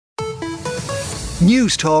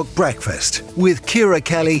Newstalk Breakfast with Ciara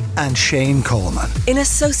Kelly and Shane Coleman. In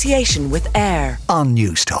association with AIR on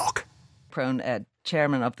Newstalk.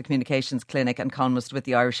 Chairman of the Communications Clinic and Columnist with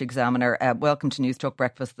the Irish Examiner. Welcome to Newstalk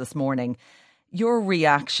Breakfast this morning. Your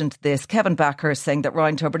reaction to this, Kevin Bakhurst saying that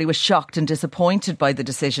Ryan Tubridy was shocked and disappointed by the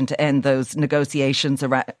decision to end those negotiations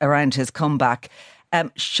around his comeback.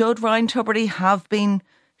 Should Ryan Tubridy have been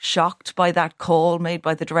shocked by that call made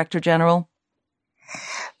by the Director General?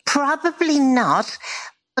 Probably not,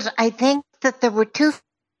 but I think that there were two.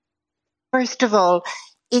 First of all,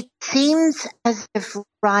 it seems as if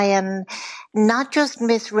Ryan not just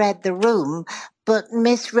misread the room, but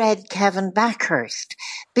misread Kevin Bakhurst,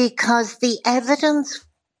 because the evidence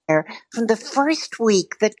from the first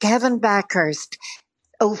week that Kevin Bakhurst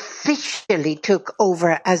officially took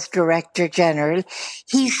over as Director General,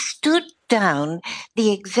 he stood down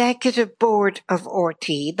the executive board of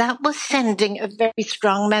RTE. That was sending a very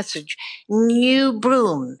strong message. New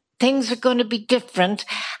broom. Things are going to be different,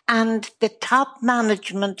 and the top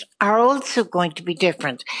management are also going to be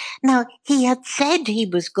different. Now, he had said he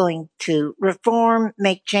was going to reform,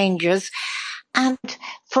 make changes, and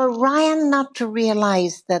for Ryan not to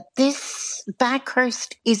realise that this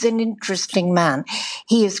Bakhurst is an interesting man.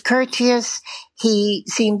 He is courteous. He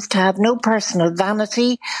seems to have no personal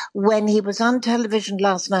vanity. When he was on television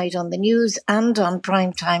last night on the news and on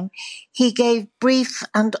prime time, he gave brief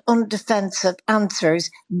and undefensive answers.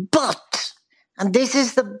 But, and this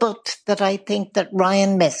is the but that I think that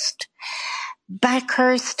Ryan missed,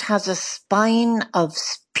 Bakhurst has a spine of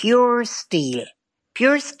pure steel,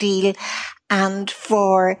 and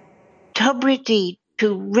for Tubridy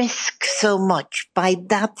to risk so much by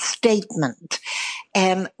that statement,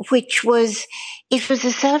 which was a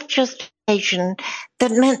self-justification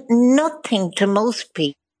that meant nothing to most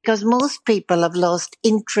people, because most people have lost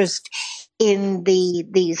interest in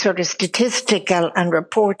the sort of statistical and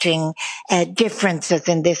reporting differences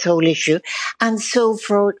in this whole issue. And so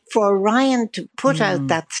for Ryan to put out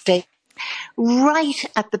that statement right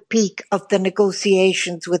at the peak of the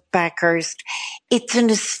negotiations with Bakhurst, it's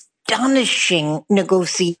an astonishing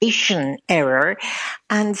negotiation error.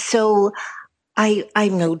 And so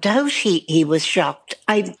I've no doubt he was shocked.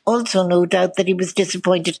 I've also no doubt that he was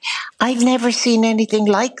disappointed. I've never seen anything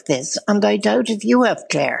like this, and I doubt if you have,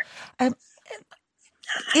 Claire.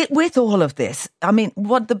 With all of this, I mean,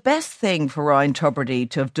 what the best thing for Ryan Tubridy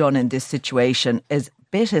to have done in this situation is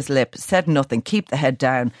bit his lip, said nothing, keep the head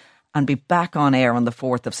down, and be back on air on the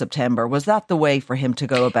 4th of September. Was that the way for him to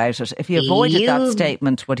go about it? If he avoided that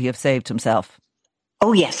statement, would he have saved himself?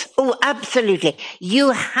 Oh, yes. Oh, absolutely.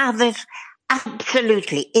 You have it.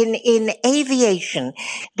 Absolutely. In aviation,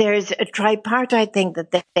 there's a tripartite thing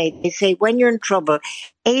that they say when you're in trouble,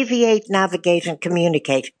 aviate, navigate, and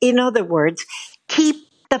communicate. In other words, keep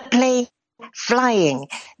the plane flying.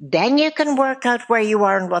 Then you can work out where you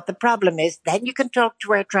are and what the problem is. Then you can talk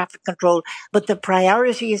to air traffic control. But the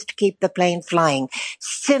priority is to keep the plane flying.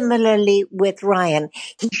 Similarly with Ryan,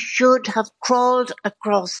 he should have crawled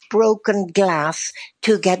across broken glass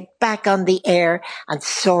to get back on the air and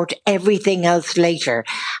sort everything else later.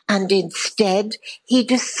 And instead, he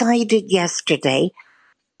decided yesterday,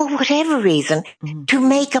 for whatever reason, to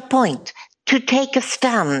make a point, to take a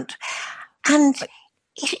stand. And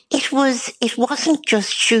it wasn't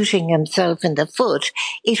just shooting himself in the foot,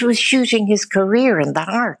 it was shooting his career in the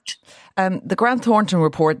heart. The Grant Thornton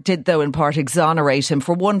report did, though, in part exonerate him,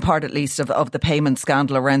 for one part at least, of the payment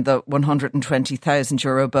scandal around the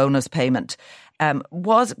 €120,000 bonus payment.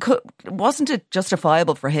 Wasn't it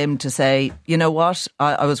justifiable for him to say, you know what,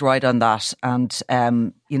 I was right on that, and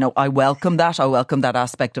I welcome that. I welcome that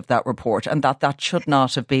aspect of that report, and that should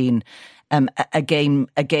not have been a game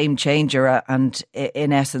changer, and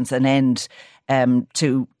in essence an end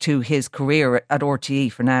to his career at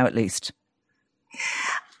RTE for now, at least.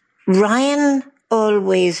 Ryan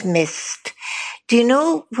always missed. Do you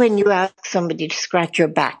know when you ask somebody to scratch your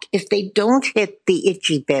back, if they don't hit the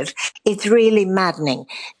itchy bit, it's really maddening.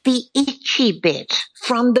 The itchy bit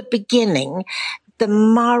from the beginning, the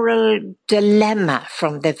moral dilemma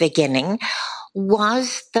from the beginning,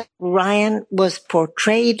 was that Ryan was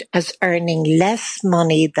portrayed as earning less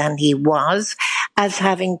money than he was, as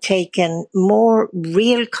having taken more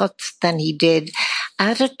real cuts than he did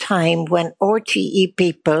at a time when RTE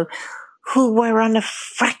people who were on a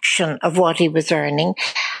fraction of what he was earning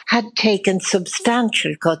had taken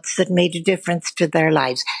substantial cuts that made a difference to their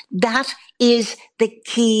lives. That is the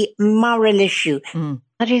key moral issue.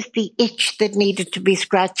 That is the itch that needed to be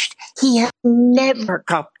scratched. He has never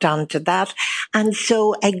copped onto that. And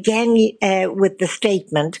so again, with the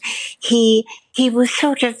statement, he was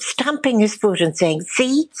sort of stamping his foot and saying,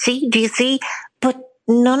 see, do you see? But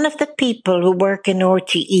none of the people who work in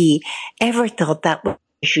RTE ever thought that was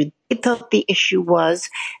the issue. They thought the issue was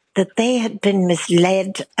that they had been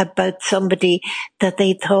misled about somebody that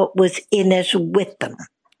they thought was in it with them.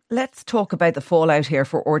 Let's talk about the fallout here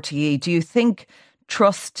for RTE. Do you think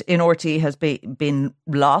trust in RTE has been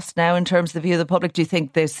lost now in terms of the view of the public? Do you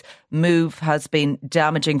think this move has been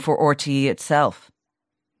damaging for RTE itself?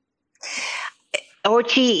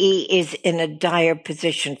 RTE is in a dire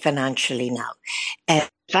position financially now. The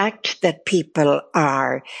fact that people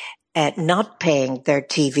are not paying their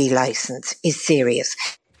TV licence is serious.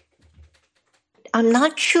 I'm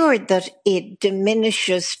not sure that it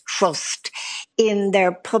diminishes trust in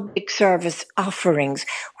their public service offerings,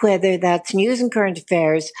 whether that's news and current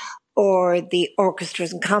affairs or the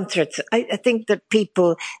orchestras and concerts. I think that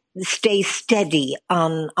people stay steady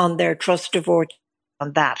on their trust of RTE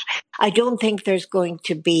on that. I don't think there's going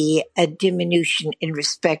to be a diminution in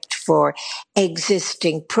respect for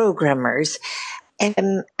existing programmers.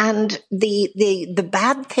 And the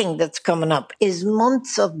bad thing that's coming up is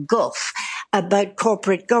months of guff about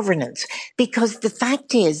corporate governance. Because the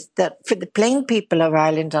fact is that for the plain people of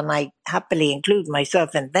Ireland, and I happily include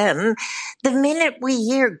myself in them, the minute we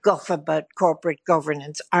hear guff about corporate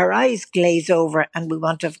governance, our eyes glaze over and we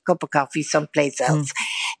want to have a cup of coffee someplace else.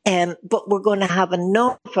 But we're going to have an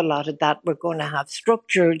awful lot of that. We're going to have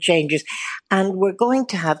structural changes, and we're going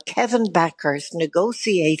to have Kevin Backers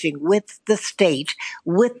negotiating with the state,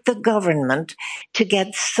 with the government, to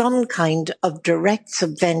get some kind of direct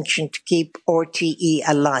subvention to keep RTE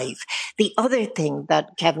alive. The other thing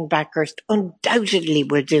that Kevin Backers undoubtedly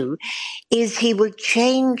will do is he will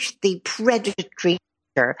change the predatory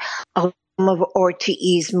nature of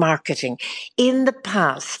RTE's marketing. In the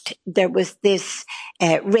past, there was this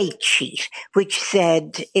rate sheet which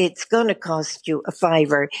said it's going to cost you a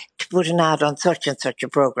 £5 to put an ad on such and such a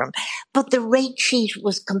programme. But the rate sheet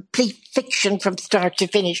was complete fiction from start to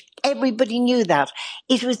finish. Everybody knew that.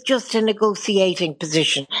 It was just a negotiating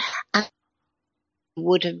position. And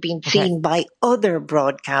would have been seen by other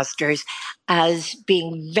broadcasters as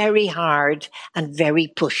being very hard and very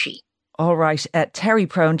pushy. All right. Terry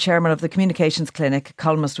Prone, Chairman of the Communications Clinic,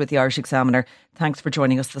 columnist with the Irish Examiner. Thanks for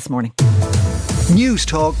joining us this morning.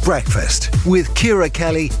 Newstalk Breakfast with Ciara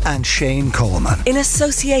Kelly and Shane Coleman. In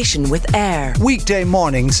association with AIR. Weekday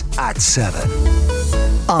mornings at 7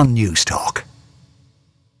 on Newstalk.